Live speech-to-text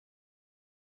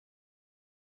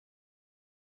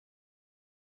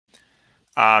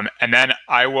And then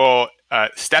I will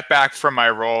step back from my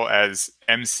role as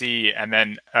MC and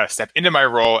then step into my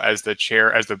role as the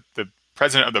chair, as the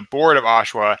president of the board of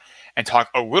OSHWA, and talk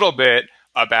a little bit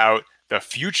about the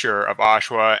future of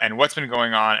OSHWA and what's been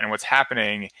going on and what's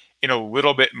happening in a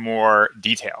little bit more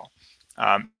detail.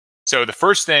 So the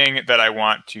first thing that I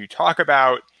want to talk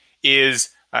about is,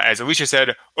 as Alicia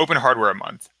said, Open Hardware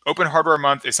Month. Open Hardware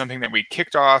Month is something that we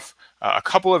kicked off a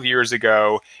couple of years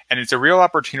ago, and it's a real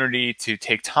opportunity to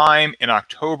take time in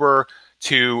October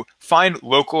to find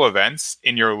local events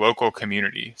in your local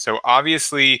community. So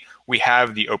obviously, we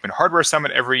have the Open Hardware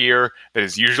Summit every year that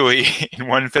is usually in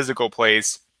one physical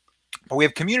place. But we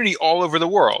have community all over the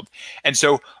world. And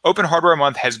so Open Hardware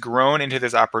Month has grown into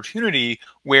this opportunity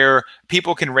where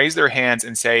people can raise their hands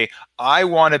and say, I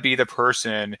want to be the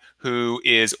person who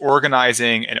is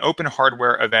organizing an open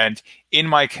hardware event in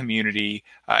my community.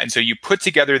 And so you put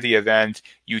together the event,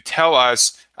 you tell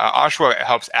us, OSHWA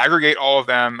helps aggregate all of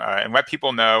them and let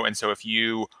people know. And so if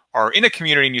you are in a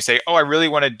community and you say, oh, I really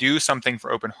want to do something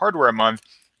for Open Hardware Month,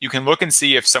 you can look and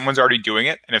see if someone's already doing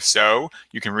it. And if so,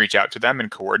 you can reach out to them and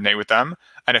coordinate with them.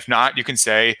 And if not, you can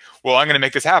say, well, I'm going to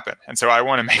make this happen. And so I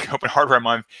want to make Open Hardware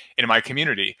Month in my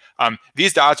community.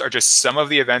 These dots are just some of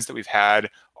the events that we've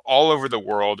had all over the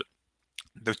world.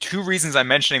 The two reasons I'm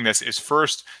mentioning this is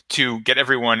first to get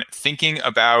everyone thinking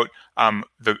about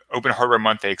the Open Hardware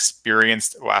Month they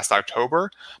experienced last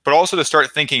October, but also to start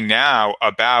thinking now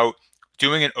about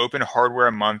doing an Open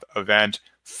Hardware Month event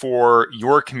for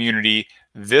your community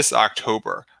this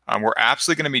October. We're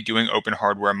absolutely going to be doing Open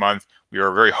Hardware Month. We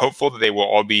are very hopeful that they will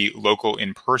all be local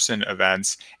in-person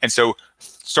events. And so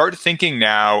start thinking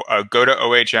now, go to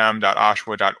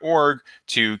ohm.oshwa.org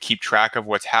to keep track of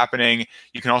what's happening.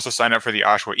 You can also sign up for the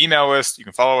OSHWA email list. You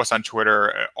can follow us on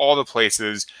Twitter, all the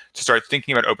places to start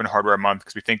thinking about Open Hardware Month,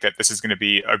 because we think that this is going to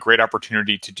be a great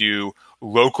opportunity to do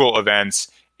local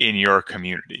events in your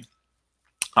community.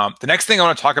 The next thing I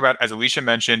want to talk about, as Alicia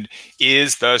mentioned,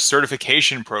 is the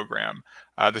certification program.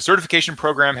 The certification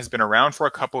program has been around for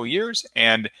a couple of years,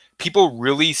 and people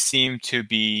really seem to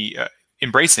be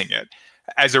embracing it.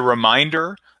 As a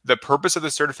reminder, the purpose of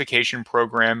the certification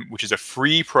program, which is a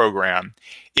free program,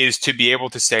 is to be able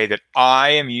to say that I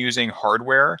am using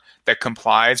hardware that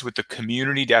complies with the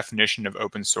community definition of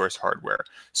open source hardware.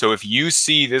 So if you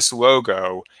see this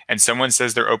logo and someone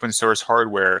says they're open source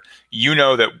hardware, you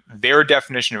know that their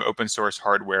definition of open source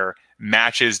hardware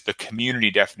matches the community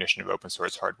definition of open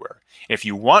source hardware. If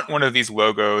you want one of these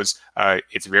logos,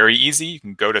 it's very easy. You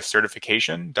can go to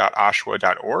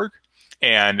certification.oshwa.org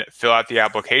and fill out the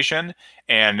application.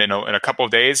 And in a couple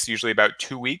of days, usually about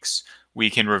 2 weeks,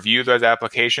 we can review those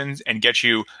applications and get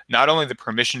you not only the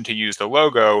permission to use the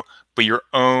logo, but your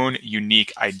own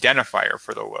unique identifier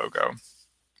for the logo.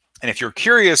 And if you're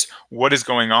curious what is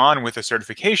going on with the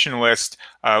certification list,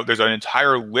 there's an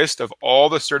entire list of all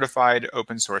the certified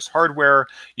open source hardware.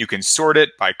 You can sort it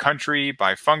by country,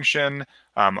 by function,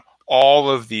 all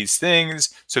of these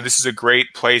things. So this is a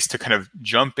great place to kind of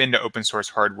jump into open source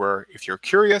hardware if you're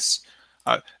curious.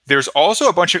 There's also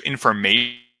a bunch of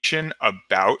information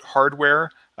about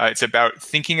hardware. It's about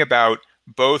thinking about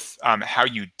both how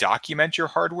you document your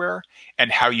hardware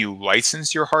and how you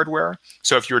license your hardware.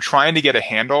 So if you're trying to get a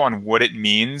handle on what it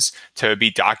means to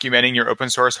be documenting your open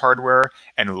source hardware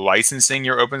and licensing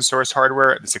your open source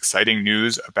hardware, this exciting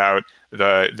news about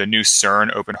the new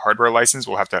CERN open hardware license.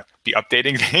 We'll have to be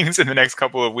updating things in the next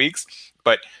couple of weeks.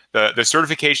 But the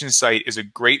certification site is a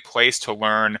great place to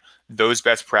learn those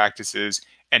best practices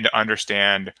and to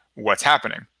understand what's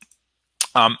happening.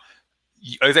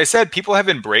 As I said, people have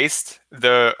embraced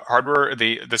the hardware,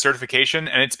 the certification,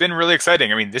 and it's been really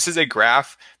exciting. I mean, this is a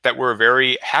graph that we're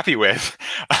very happy with.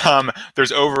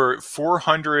 There's over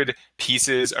 400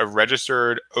 pieces of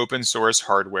registered open source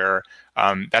hardware.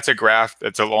 That's a graph,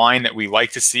 that's a line that we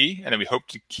like to see and that we hope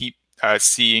to keep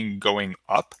seeing going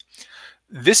up.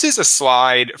 This is a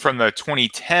slide from the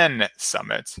 2010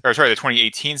 summit, or sorry, the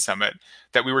 2018 summit,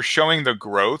 that we were showing the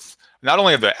growth, not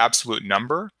only of the absolute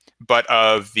number, but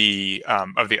of the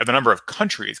number of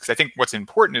countries. Because I think what's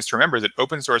important is to remember that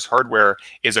open source hardware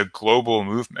is a global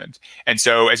movement. And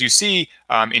so as you see,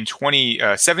 in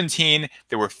 2017,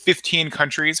 there were 15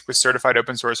 countries with certified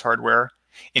open source hardware.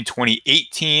 In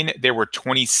 2018, there were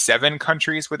 27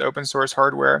 countries with open source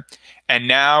hardware. And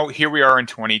now here we are in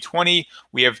 2020,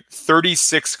 we have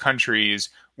 36 countries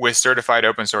with certified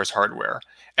open source hardware.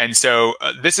 And so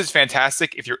this is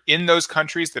fantastic. If you're in those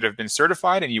countries that have been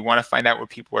certified and you want to find out what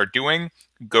people are doing,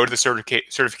 go to the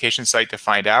certification site to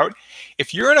find out.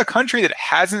 If you're in a country that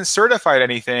hasn't certified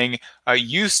anything,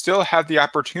 you still have the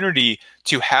opportunity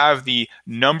to have the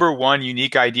 #1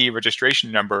 unique ID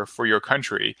registration number for your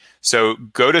country. So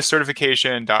go to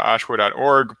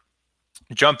certification.oshwa.org,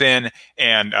 jump in,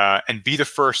 and be the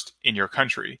first in your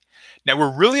country. Now,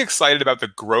 we're really excited about the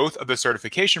growth of the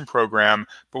certification program,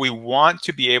 but we want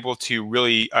to be able to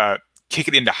really kick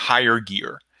it into higher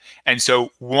gear. And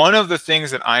so one of the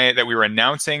things that we were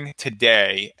announcing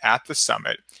today at the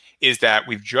summit is that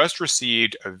we've just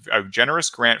received a generous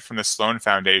grant from the Sloan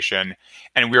Foundation,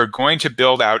 and we are going to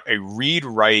build out a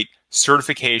read-write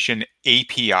certification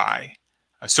API.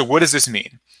 So what does this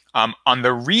mean? On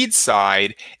the read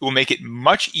side, it will make it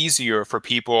much easier for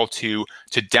people to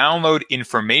download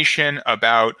information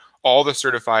about all the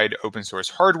certified open source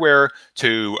hardware,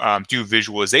 to do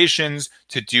visualizations,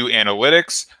 to do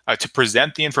analytics, to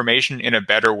present the information in a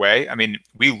better way. I mean,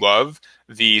 we love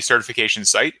the certification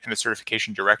site and the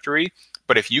certification directory,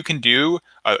 but if you can do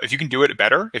it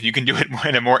better, if you can do it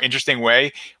in a more interesting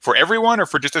way for everyone or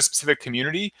for just a specific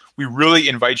community, we really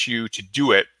invite you to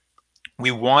do it.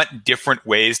 We want different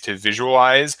ways to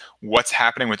visualize what's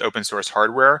happening with open source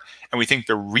hardware, and we think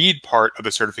the read part of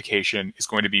the certification is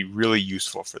going to be really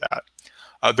useful for that.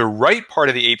 The write part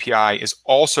of the API is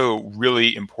also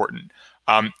really important.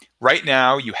 Right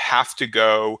now, you have to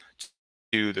go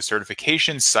to the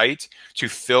certification site to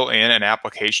fill in an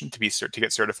application to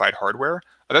get certified hardware.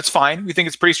 That's fine. We think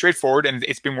it's pretty straightforward and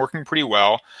it's been working pretty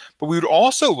well. But we would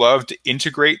also love to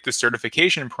integrate the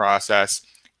certification process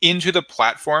into the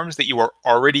platforms that you are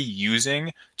already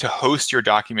using to host your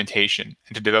documentation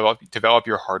and to develop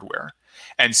your hardware.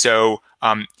 And so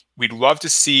we'd love to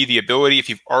see the ability, if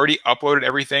you've already uploaded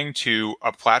everything to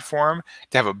a platform,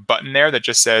 to have a button there that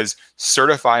just says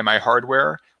certify my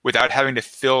hardware without having to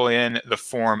fill in the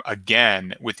form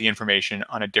again with the information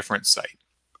on a different site.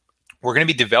 We're going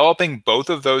to be developing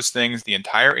both of those things, the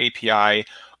entire API,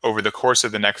 over the course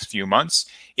of the next few months.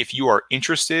 If you are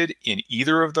interested in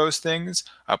either of those things,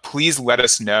 please let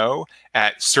us know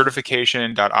at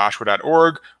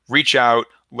certification.oshwa.org. Reach out,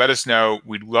 let us know.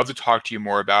 We'd love to talk to you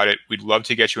more about it. We'd love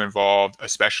to get you involved,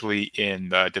 especially in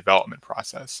the development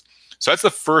process. So that's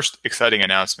the first exciting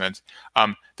announcement.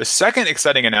 The second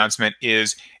exciting announcement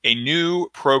is a new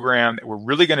program that we're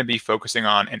really going to be focusing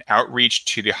on, an outreach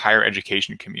to the higher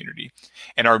education community.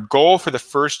 And our goal for the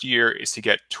first year is to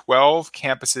get 12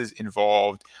 campuses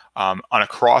involved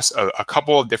across a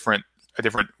couple of different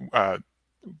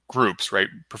groups, right?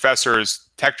 Professors,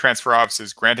 tech transfer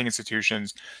offices, granting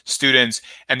institutions, students.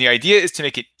 And the idea is to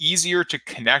make it easier to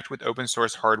connect with open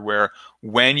source hardware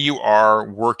when you are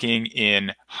working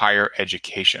in higher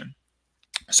education.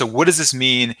 So what does this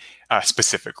mean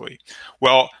specifically?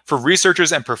 Well, for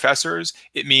researchers and professors,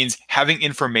 it means having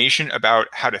information about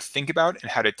how to think about and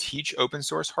how to teach open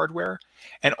source hardware,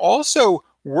 and also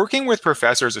working with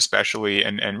professors especially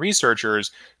and researchers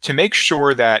to make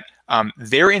sure that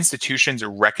their institutions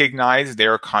recognize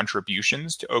their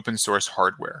contributions to open source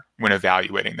hardware when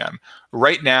evaluating them.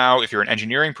 Right now, if you're an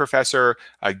engineering professor,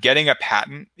 getting a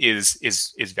patent is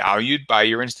valued by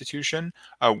your institution.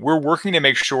 We're working to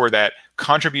make sure that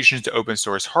contributions to open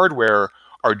source hardware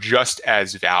are just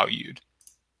as valued.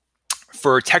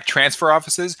 For tech transfer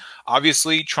offices,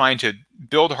 obviously trying to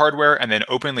build hardware and then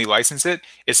openly license it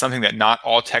is something that not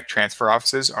all tech transfer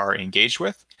offices are engaged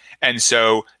with. And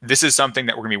so this is something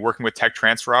that we're going to be working with tech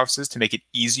transfer offices to make it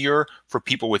easier for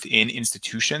people within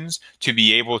institutions to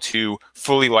be able to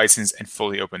fully license and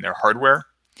fully open their hardware.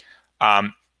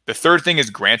 The third thing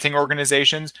is granting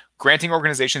organizations. Granting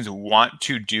organizations want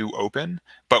to do open,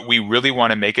 but we really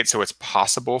want to make it so it's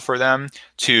possible for them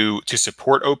to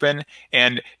support open.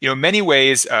 And in many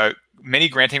ways, many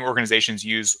granting organizations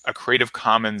use a Creative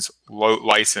Commons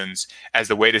license as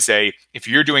the way to say, if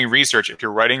you're doing research, if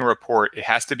you're writing a report, it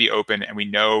has to be open. And we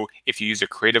know if you use a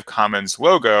Creative Commons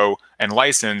logo and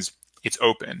license, it's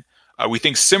open. We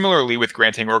think similarly with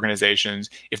granting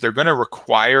organizations, if they're going to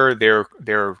require their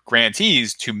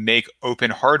grantees to make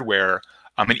open hardware,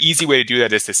 an easy way to do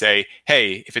that is to say,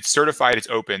 hey, if it's certified, it's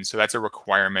open. So that's a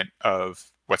requirement of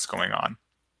what's going on.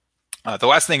 The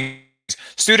last thing is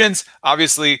students.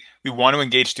 Obviously, we want to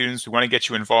engage students. We want to get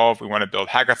you involved. We want to build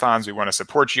hackathons. We want to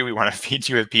support you. We want to feed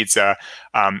you with pizza.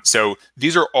 So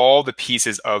these are all the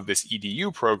pieces of this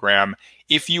EDU program.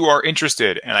 If you are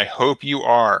interested, and I hope you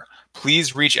are,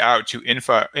 please reach out to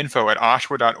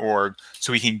info@oshwa.org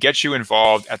so we can get you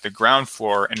involved at the ground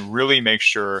floor and really make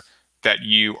sure that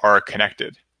you are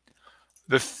connected.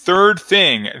 The third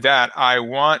thing that I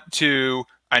want to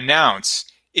announce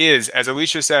is, as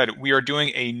Alicia said, we are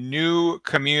doing a new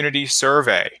community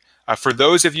survey. For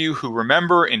those of you who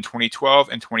remember, in 2012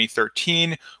 and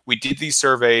 2013, we did these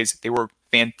surveys. They were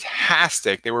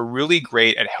fantastic. They were really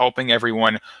great at helping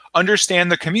everyone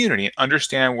understand the community and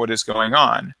understand what is going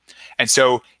on. And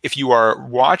so if you are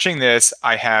watching this,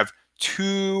 I have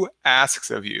two asks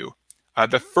of you.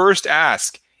 The first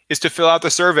ask is to fill out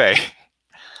the survey.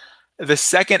 The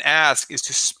second ask is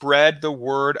to spread the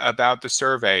word about the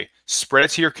survey. Spread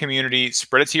it to your community,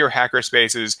 spread it to your hacker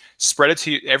spaces, spread it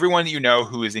to everyone that you know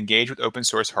who is engaged with open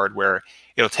source hardware.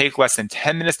 It'll take less than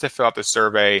 10 minutes to fill out the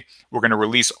survey. We're going to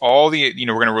release all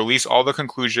the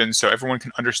conclusions so everyone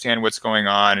can understand what's going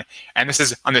on. And this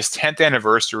is on this 10th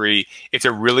anniversary. It's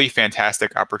a really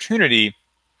fantastic opportunity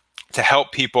to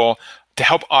help people, to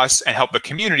help us and help the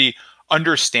community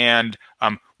understand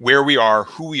where we are,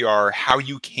 who we are, how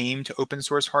you came to open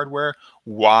source hardware,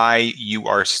 why you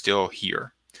are still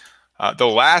here. The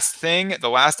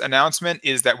last announcement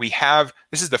is that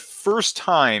this is the first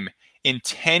time in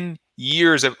 10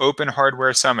 years of open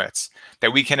hardware summits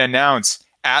that we can announce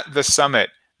at the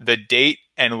summit the date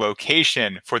and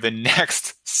location for the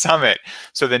next summit.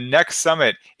 So the next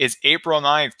summit is April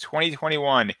 9th,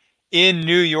 2021 in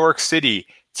New York City.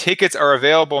 Tickets are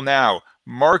available now.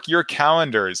 Mark your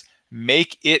calendars.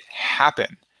 Make it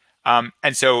happen.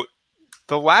 And so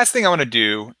the last thing I want to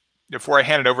do before I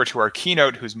hand it over to our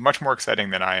keynote, who's much more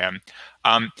exciting than I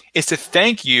am, is to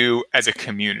thank you as a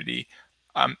community.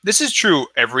 This is true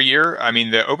every year. I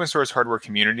mean, the open source hardware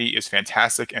community is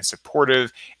fantastic and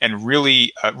supportive and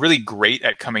really, really great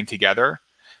at coming together.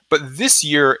 But this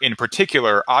year in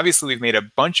particular, obviously, we've made a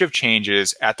bunch of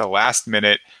changes at the last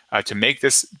minute to make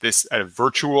this a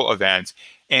virtual event.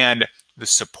 And the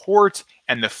support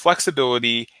and the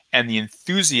flexibility and the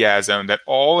enthusiasm that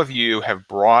all of you have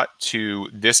brought to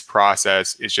this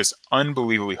process is just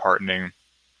unbelievably heartening.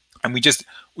 And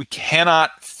we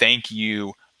cannot thank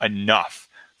you enough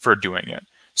for doing it.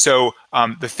 So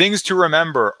the things to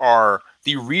remember are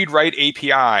the read-write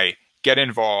API, get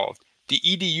involved. The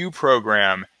EDU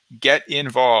program, get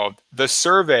involved. The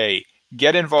survey,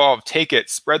 get involved, take it,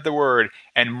 spread the word,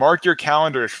 and mark your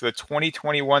calendars for the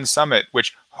 2021 summit,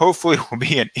 which hopefully will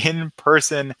be an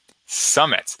in-person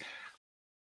summit.